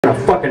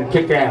Fucking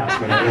kick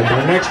ass, man. At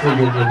our next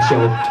reunion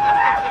show.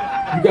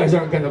 You guys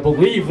aren't gonna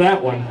believe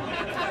that one.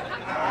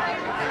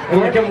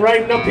 And I come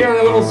riding up here on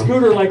a little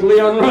scooter like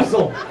Leon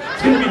Russell.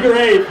 It's gonna be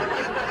great.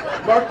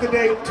 Mark the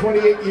date,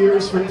 28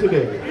 years from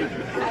today.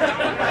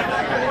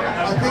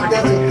 I think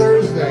that's a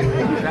Thursday.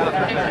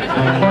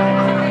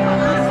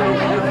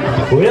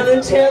 Well,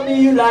 they tell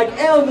me you like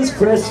Elvis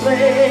Presley.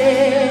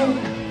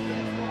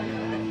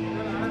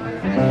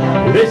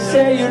 They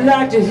say you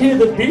like to hear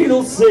the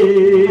Beatles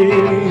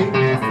sing.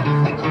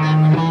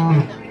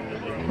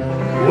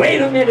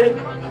 Wait a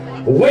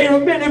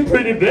minute,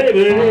 pretty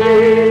baby.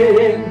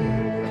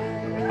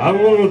 I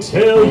want to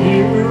tell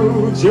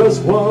you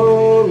just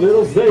one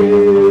little thing.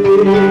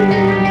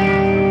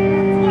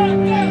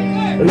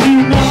 You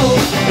know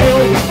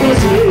Elvis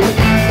Presley,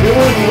 you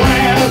wouldn't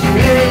last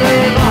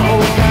very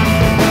long.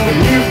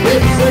 You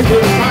get sick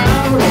and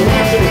tired of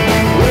watching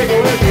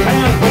wiggle with your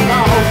hands come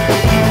off.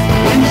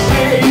 You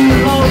say you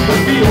love the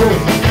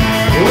Beatles,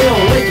 well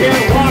they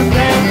can't walk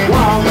that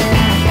walk.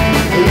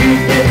 You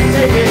get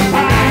sick and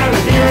tired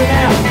of hearing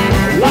that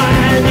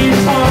line you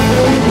talk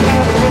to with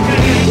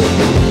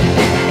me.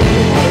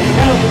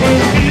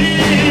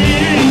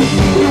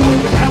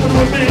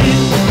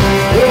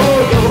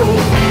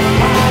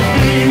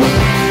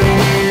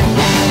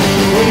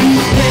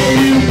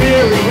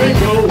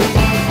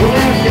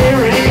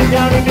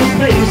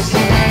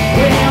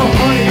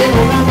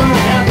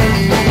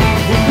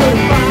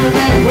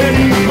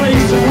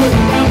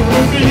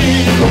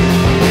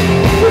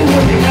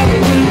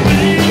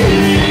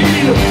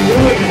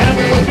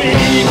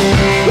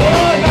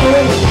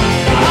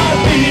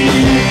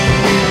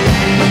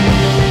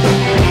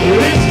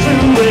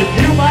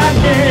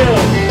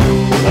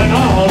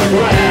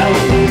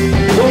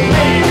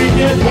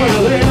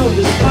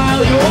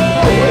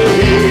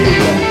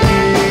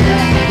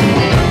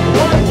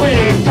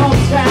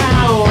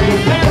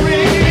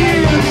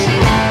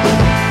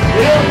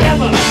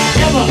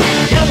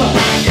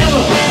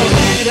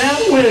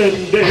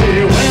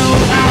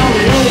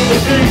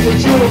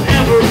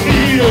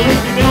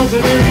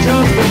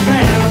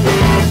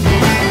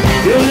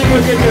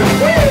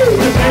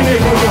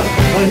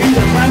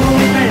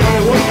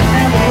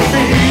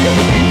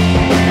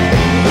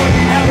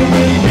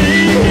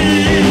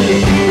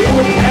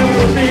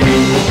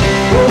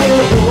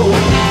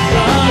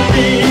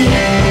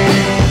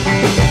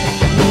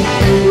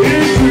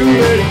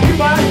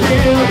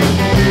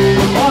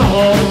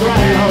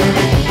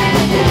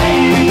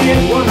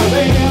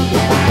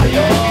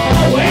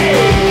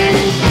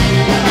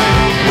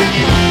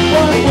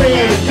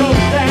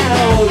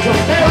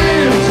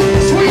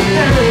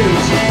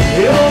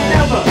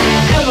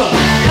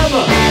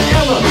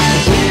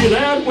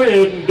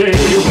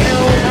 Day.